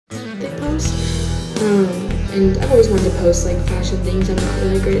makeup post. And I've always wanted to post like fashion things. I'm not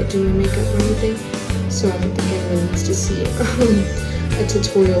really great at doing my makeup or anything, so I don't think anyone needs to see a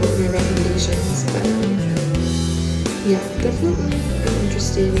tutorial or my recommendations. But yeah, definitely I'm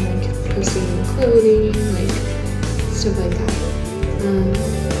interested in like posting clothing, like stuff like that.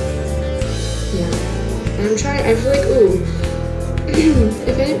 Yeah, and I'm trying. I feel like, ooh,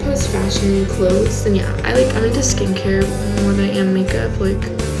 if I didn't post fashion and clothes, then yeah, I'm into skincare more than I am makeup. Like,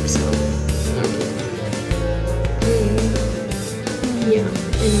 so. Yeah,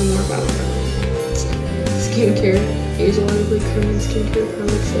 I know more about skincare. I use a lot of like Korean skincare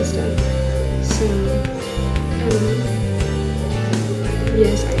products and stuff. So,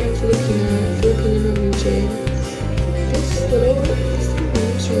 yes, I am Filipino Norwegian. This little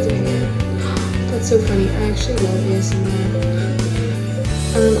strands of hair. That's so funny. I actually love ASMR.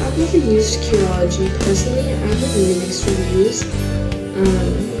 I've never used Curology personally. I have really mixed reviews. I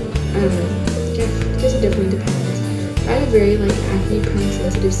don't know. I guess it definitely depends. I have very like acne prone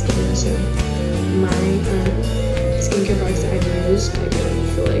sensitive skin, so my skincare products that I've used, like, I don't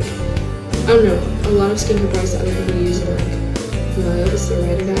feel like, I don't know, a lot of skincare products that other people use are like Miles, the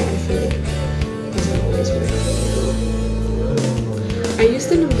Ride or Die. I feel like it doesn't always work. I use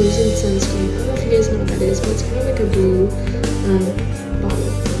the Nambusan sunscreen. I don't know if you guys know what that is, but it's kind of like a blue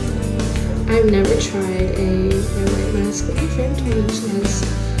bottle. I've never tried a white mask, but my friend told me she has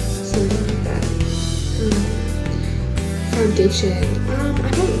something like that. Foundation. I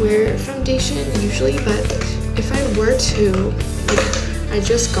don't wear foundation usually, but if I were to, like, I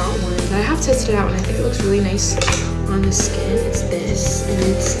just got one, but I have tested it out and I think it looks really nice on the skin. It's this, and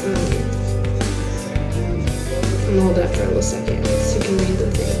it's I'm gonna hold it up for a little second so you can read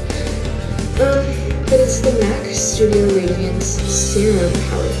the thing. But it's the MAC Studio Radiance Serum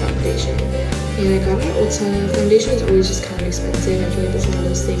Power Foundation, and I got it at Ulta. Foundation is always just kind of expensive. I feel like it's one of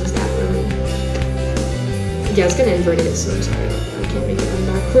those things that yeah, it's gonna invert it, so I'm sorry, I can't make it run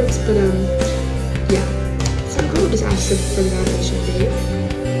backwards, but yeah. Some girl just asked for the foundation babe.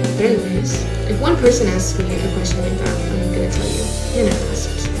 But anyways, if one person asks me a question like that, I'm gonna tell you, you're not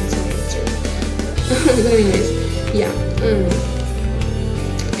asked, that's how I answer. But anyways, yeah.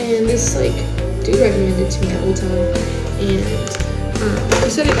 And this like dude recommended it to me at Ulta, and he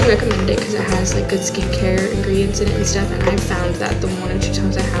said I can recommend it because it has like good skincare ingredients in it and stuff, and I found that the 1 or 2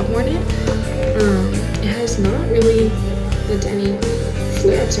 times I have worn it, it has not really led to any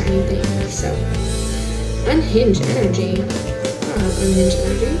flare-ups or anything. So, unhinged energy. Unhinged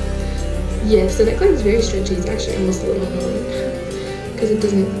energy. Yes, the neckline is very stretchy. It's actually almost a little annoying because it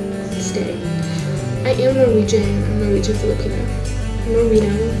doesn't stay. I am Norwegian. I'm Norwegian Filipino.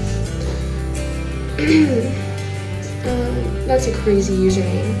 Norwegian. That's a crazy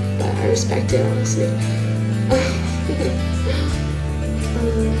username, but I respect it, honestly.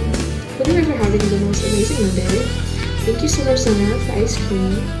 Hope you guys are having the most amazing Monday. Thank you so much, Zona, for ice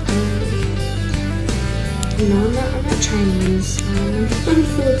cream. No, I'm not Chinese. I'm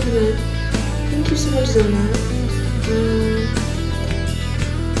Filipino. Thank you so much, Zona.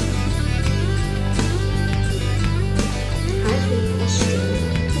 Hi from Australia.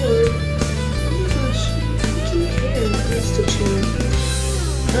 Hello. Oh my gosh, cute hair. Nice to chill.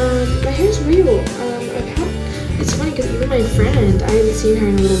 My hair's real. It's funny because even my friend, I haven't seen her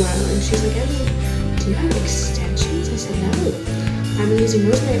in a little while, and she's like, Emmy, do you have extensions? I said, no. I've been using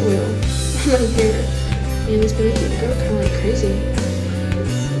rosemary oil on my hair, and it's been making it grow kind of like crazy.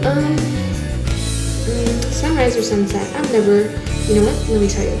 Sunrise or sunset? I've never, you know what? Let me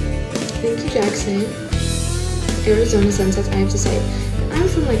tell you. Thank you, Jackson. Arizona sunsets, I have to say. I'm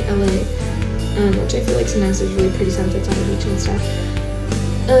from like LA, which I feel like sometimes there's really pretty sunsets on the beach and stuff.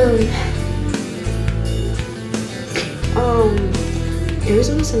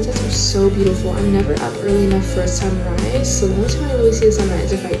 Arizona sunsets are so beautiful. I'm never up early enough for a sunrise, so the only time I really see the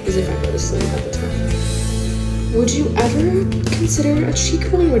sunrise is if I go to sleep at the time. Would you ever consider a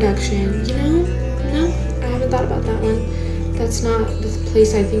cheekbone reduction? You know? No, I haven't thought about that one. That's not the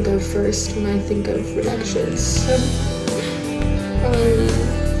place I think of first when I think of reductions. So,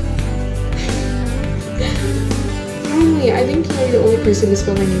 probably, I think you're the only person to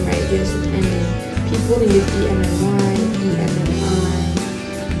spell my name right. Yes, it's ending. People think it's E-M-N-Y, E-M-N-I,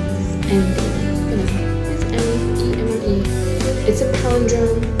 and it's M-E-M-E. It's a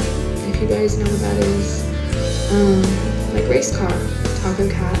palindrome, if you guys know what that is. Like race car, taco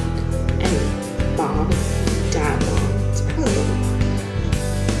cat, and Bob, dad Bob. It's a palindrome.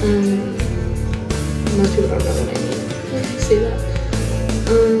 Most people don't know what I mean when I say that.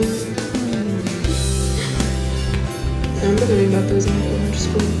 I'm learning about those in elementary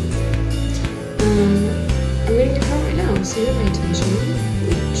school. I'm reading your account right now, so you have my attention.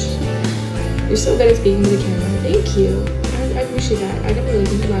 You're so good at speaking to the camera. Thank you. I appreciate that. I didn't really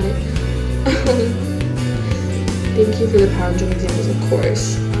think about it. Thank you for the power jump examples, of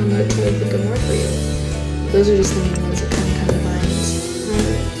course. I'm gonna try to think of more for you. Those are just the main ones that kind of come to mind.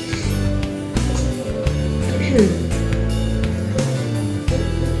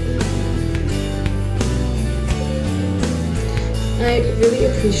 I really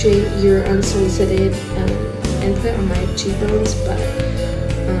appreciate your unsolicited input on my cheekbones, but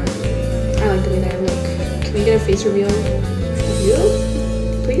I like the way that I look. Can we get a face reveal of you,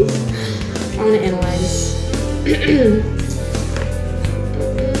 please? I want to analyze.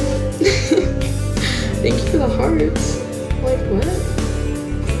 Thank you for the hearts. Like what?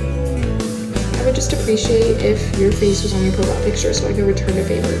 I would just appreciate if your face was on your profile picture so I could return a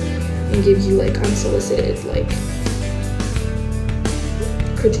favor and give you like unsolicited like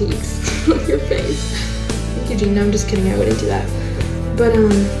critiques of your face. Thank you, Jean. No, I'm just kidding. I wouldn't do that. But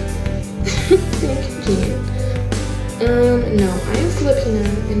thank you, Jean. No, I am Filipina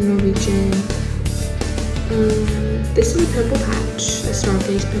and Norwegian. This is a purple patch, a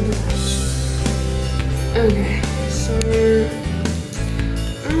starface purple patch. Okay, so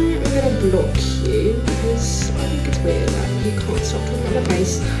I'm gonna block you because I think it's weird that you can't stop talking about the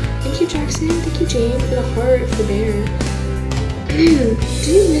ice. Thank you, Jackson. Thank you, Jane, for the heart, for the bear. Do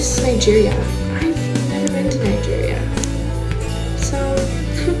you miss Nigeria? I've never been to Nigeria, so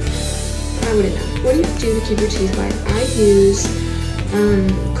I wouldn't know. What do you do to keep your teeth white? I use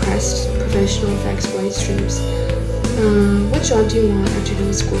Crest Professional Effects White Strips. What job do you want after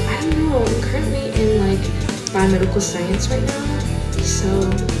doing school? I don't know. I'm currently in like biomedical science right now, so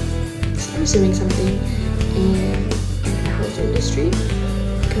I'm doing something in the health industry.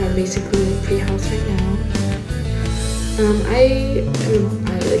 Because I'm basically like pre-health right now. I'm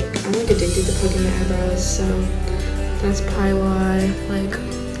like addicted to plugging my eyebrows, so that's probably why. Like,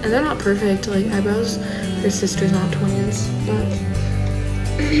 and they're not perfect. Like eyebrows, they're sisters, not twins. But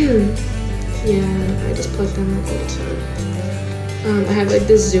yeah, I just plug them like all the time. I have like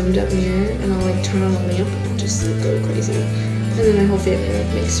this zoomed up mirror, and I'll like turn on the lamp and just like go crazy, and then my whole family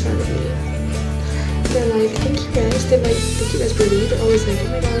like makes fun of me. They're like, thank you guys. They're like, thank you guys for reading. They're always like, oh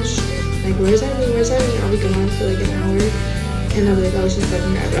my gosh. Like, where's Amy? Where's Amy? I'll be gone for like an hour, and I'll be like, I was just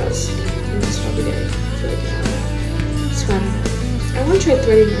plugging your eyebrows, and that's what I'll be doing for like an hour. So I don't know. I want to try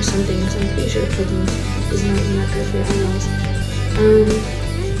threading or something, because I'm pretty sure plugging is not even that good for your eyebrows. I don't know.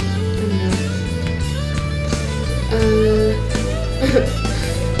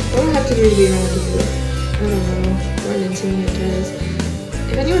 What do I have to do to be around you? I don't know. Run into me, I guess.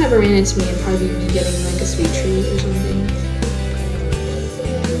 If anyone ever ran into me, it'd probably be me getting like a sweet treat or something.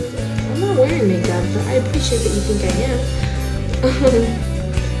 I'm not wearing makeup, but I appreciate that you think I am.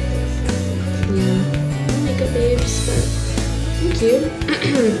 Yeah, makeup babes, but thank you.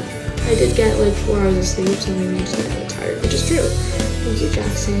 I did get like 4 hours of sleep, so maybe I'm just like kind of tired, which is true. Thank you,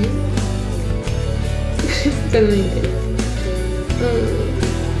 Jackson. But anyway,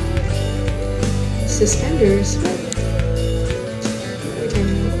 suspenders. What are we talking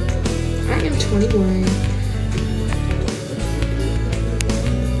about? I am 21.